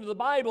 according to the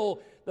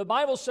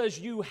Bible says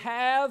you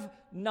have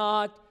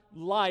not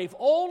life.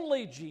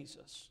 Only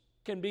Jesus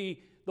can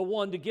be the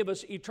one to give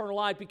us eternal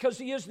life because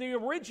He is the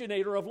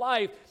originator of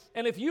life.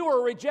 And if you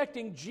are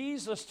rejecting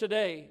Jesus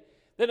today,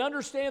 then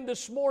understand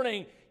this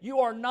morning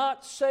you are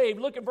not saved.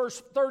 Look at verse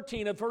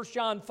 13 of 1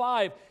 John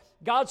 5.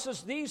 God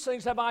says, "These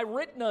things have I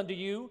written unto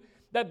you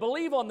that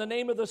believe on the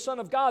name of the Son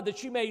of God,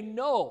 that you may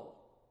know."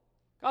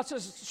 God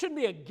says it shouldn't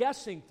be a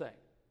guessing thing.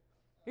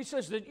 He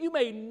says that you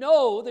may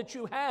know that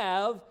you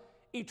have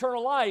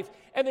eternal life,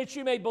 and that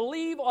you may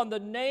believe on the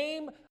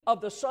name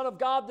of the Son of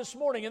God this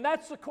morning. And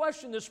that's the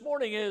question this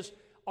morning is,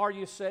 are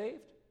you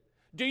saved?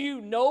 Do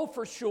you know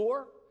for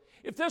sure?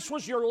 If this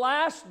was your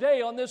last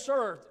day on this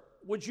earth,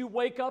 would you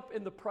wake up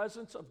in the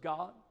presence of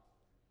God?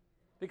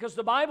 Because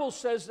the Bible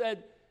says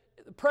that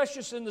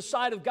precious in the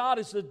sight of God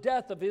is the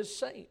death of His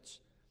saints.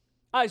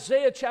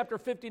 Isaiah chapter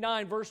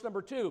 59, verse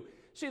number 2.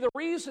 See, the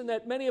reason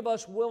that many of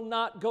us will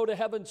not go to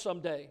heaven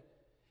someday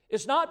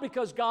is not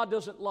because God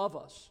doesn't love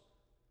us.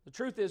 The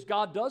truth is,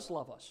 God does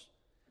love us.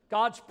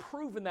 God's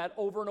proven that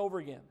over and over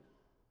again.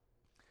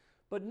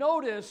 But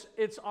notice,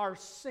 it's our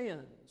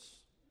sins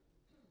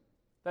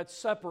that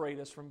separate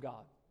us from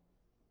God.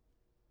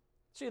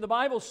 See, the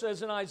Bible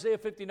says in Isaiah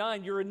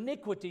 59, your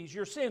iniquities,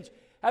 your sins,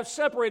 have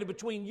separated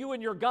between you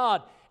and your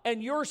God,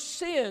 and your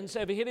sins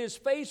have hid His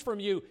face from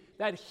you,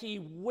 that He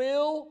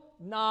will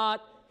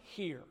not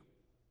hear.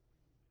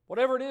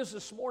 Whatever it is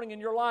this morning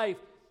in your life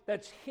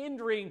that's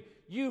hindering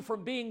you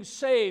from being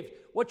saved,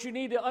 what you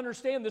need to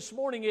understand this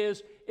morning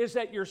is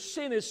that your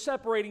sin is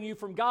separating you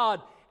from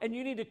God, and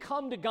you need to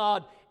come to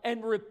God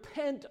and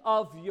repent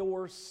of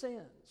your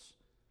sins.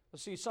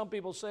 See, some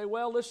people say,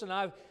 well, listen,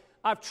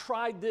 I've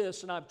tried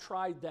this and I've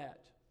tried that.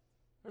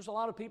 There's a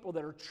lot of people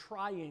that are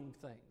trying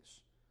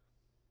things.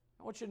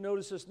 I want you to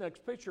notice this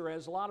next picture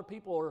as a lot of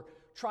people are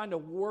trying to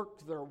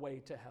work their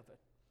way to heaven.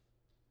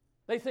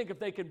 They think if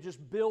they can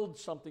just build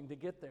something to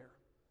get there.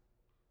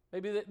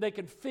 Maybe they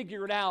can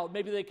figure it out.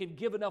 Maybe they can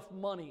give enough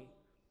money.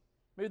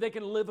 Maybe they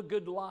can live a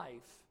good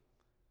life.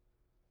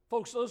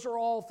 Folks, those are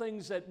all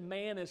things that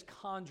man has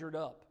conjured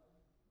up.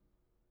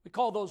 We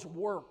call those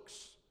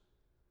works.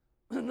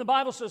 The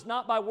Bible says,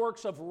 not by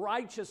works of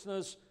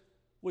righteousness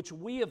which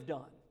we have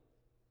done,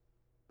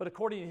 but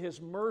according to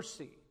His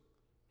mercy,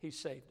 He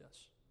saved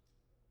us.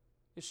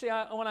 You see,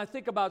 when I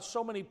think about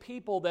so many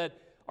people that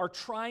are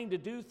trying to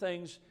do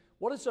things,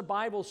 what does the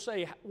Bible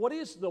say? What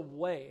is the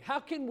way? How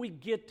can we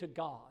get to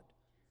God?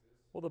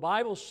 Well, the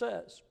Bible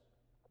says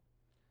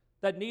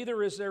that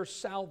neither is there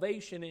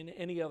salvation in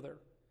any other.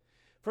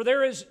 For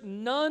there is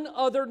none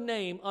other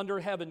name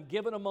under heaven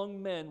given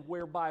among men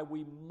whereby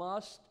we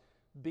must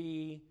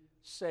be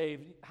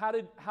saved.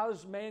 How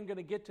is man going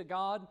to get to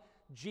God?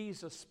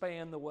 Jesus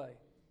spanned the way.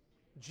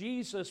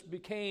 Jesus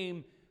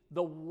became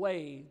the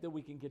way that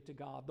we can get to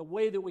God, the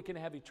way that we can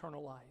have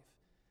eternal life.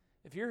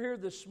 If you're here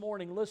this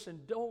morning, listen,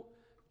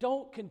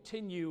 don't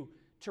continue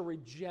to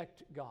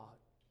reject God.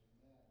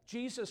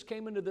 Jesus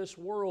came into this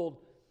world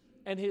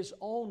and His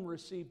own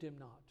received Him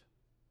not.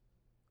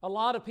 A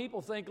lot of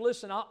people think,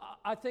 listen,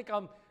 I think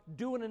I'm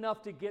doing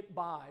enough to get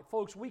by.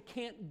 Folks, we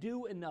can't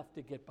do enough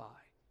to get by.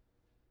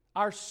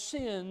 Our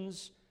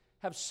sins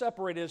have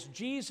separated us.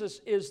 Jesus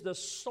is the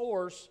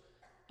source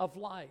of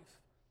life.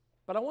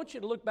 But I want you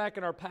to look back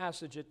in our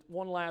passage at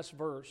one last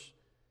verse,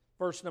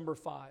 verse number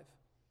 5.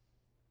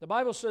 The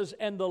Bible says,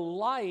 and the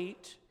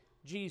light,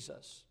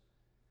 Jesus,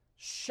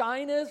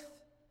 shineth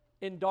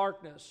in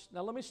darkness.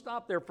 Now let me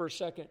stop there for a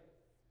second.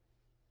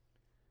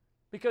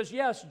 Because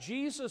yes,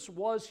 Jesus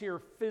was here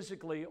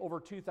physically over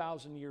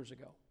 2,000 years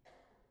ago.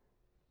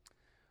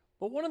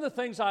 But one of the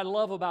things I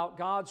love about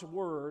God's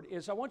Word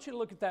is I want you to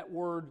look at that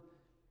word.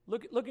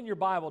 Look in your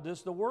Bible.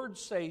 Does the word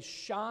say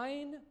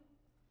shine?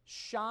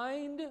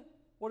 Shined?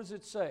 What does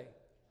it say? It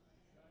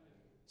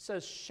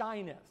says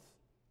shineth.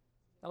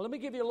 Now let me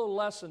give you a little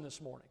lesson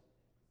this morning.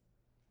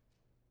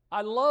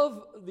 I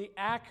love the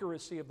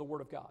accuracy of the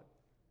Word of God.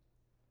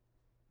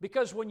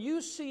 Because when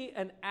you see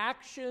an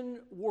action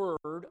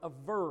word, a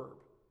verb,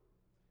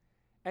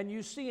 and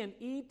you see an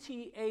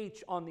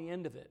ETH on the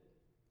end of it,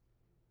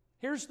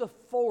 here's the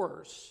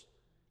force.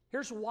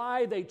 Here's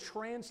why they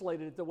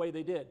translated it the way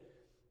they did.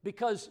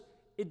 Because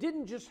it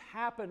didn't just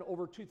happen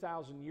over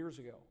 2,000 years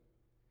ago.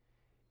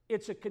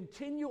 It's a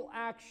continual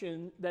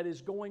action that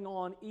is going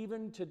on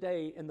even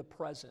today in the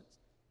present.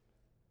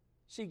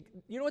 See,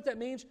 you know what that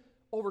means?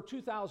 Over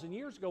 2,000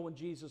 years ago when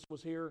Jesus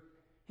was here,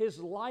 His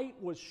light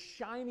was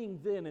shining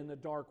then in the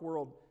dark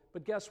world.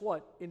 But guess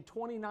what? In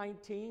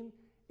 2019,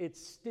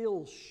 it's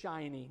still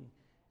shining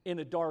in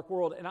a dark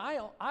world. And I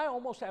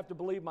almost have to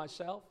believe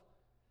myself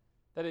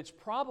that it's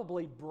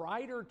probably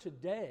brighter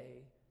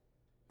today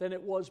than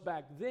it was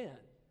back then.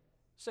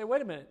 Say,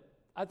 wait a minute.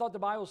 I thought the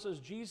Bible says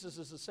Jesus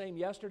is the same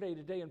yesterday,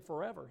 today, and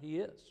forever. He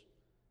is.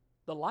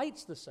 The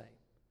light's the same.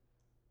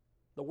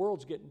 The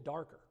world's getting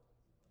darker.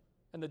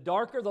 And the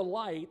darker the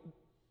light,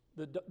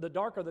 the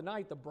darker the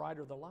night, the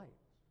brighter the light.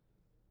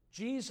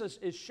 Jesus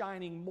is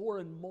shining more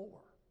and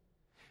more.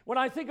 When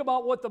I think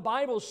about what the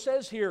Bible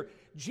says here,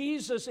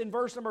 Jesus in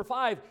verse number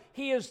 5,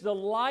 He is the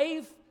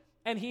life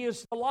and He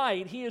is the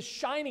light. He is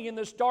shining in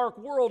this dark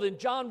world. In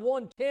John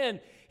 1:10,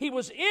 He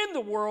was in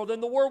the world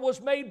and the world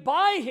was made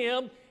by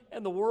Him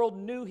and the world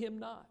knew Him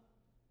not.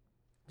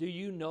 Do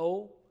you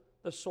know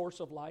the source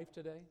of life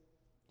today?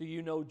 Do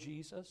you know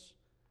Jesus?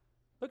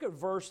 Look at a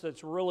verse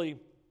that's really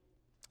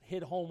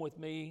hit home with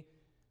me,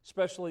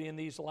 especially in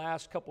these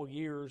last couple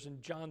years,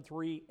 in John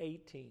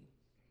 3:18.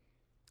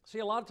 See,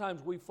 a lot of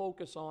times we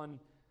focus on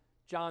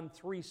John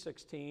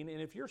 3:16,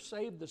 and if you're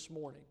saved this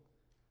morning,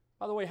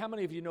 by the way, how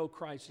many of you know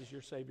Christ is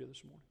your Savior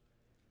this morning?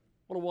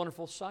 What a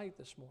wonderful sight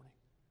this morning.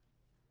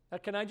 Now,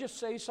 can I just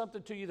say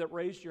something to you that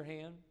raised your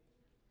hand?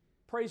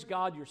 Praise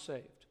God you're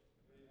saved.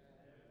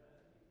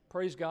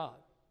 Praise God.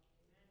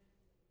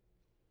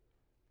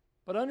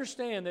 But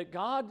understand that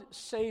God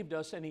saved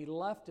us and He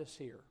left us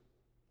here.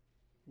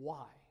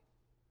 Why?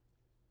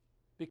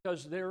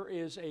 Because there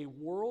is a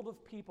world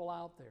of people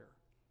out there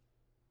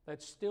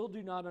that still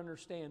do not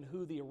understand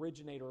who the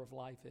originator of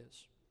life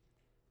is.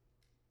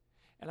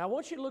 And I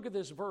want you to look at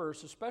this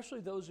verse,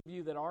 especially those of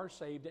you that are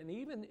saved, and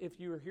even if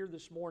you're here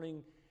this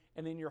morning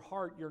and in your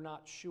heart you're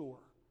not sure.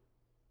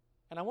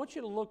 And I want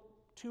you to look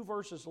 2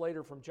 verses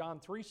later from John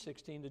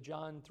 3:16 to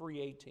John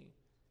 3:18.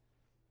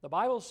 The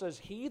Bible says,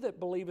 He that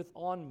believeth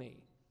on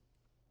me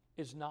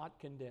is not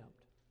condemned.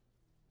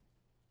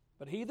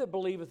 But he that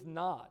believeth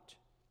not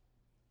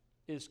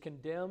is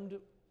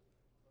condemned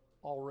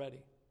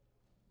already,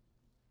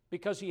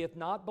 because he hath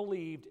not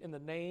believed in the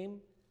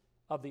name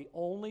of the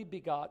only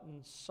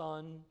begotten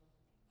Son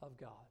of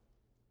God.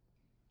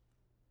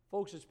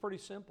 Folks, it's pretty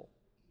simple.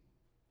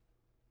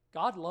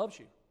 God loves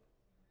you.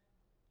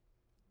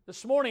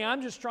 This morning,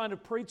 I'm just trying to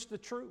preach the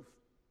truth.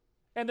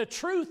 And the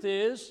truth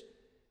is,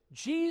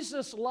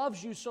 Jesus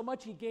loves you so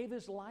much, He gave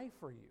His life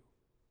for you.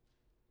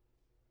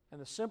 And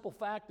the simple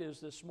fact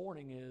is this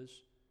morning is,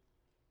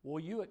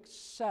 will you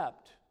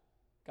accept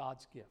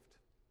God's gift?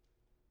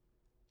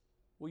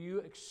 Will you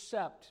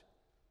accept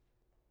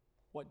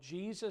what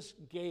Jesus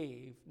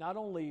gave, not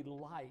only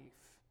life,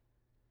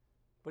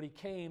 but He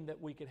came that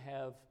we could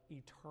have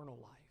eternal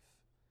life?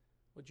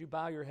 Would you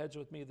bow your heads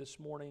with me this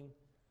morning?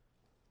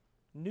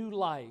 New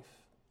life,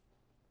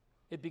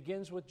 it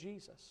begins with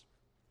Jesus.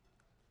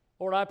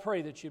 Lord, I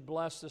pray that You'd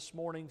bless this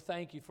morning.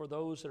 Thank You for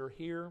those that are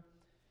here.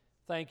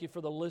 Thank You for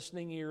the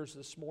listening ears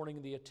this morning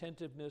and the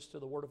attentiveness to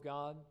the Word of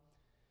God.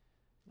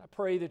 I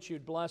pray that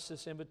You'd bless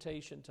this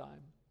invitation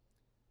time.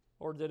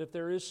 Lord, that if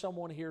there is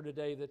someone here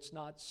today that's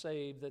not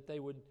saved, that they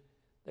would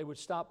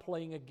stop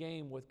playing a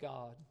game with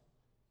God.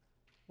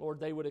 Lord,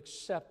 they would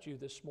accept You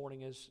this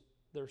morning as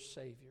their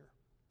Savior.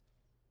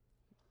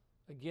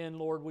 Again,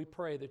 Lord, we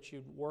pray that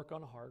You'd work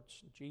on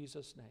hearts. In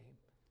Jesus' name.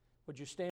 Would you stand?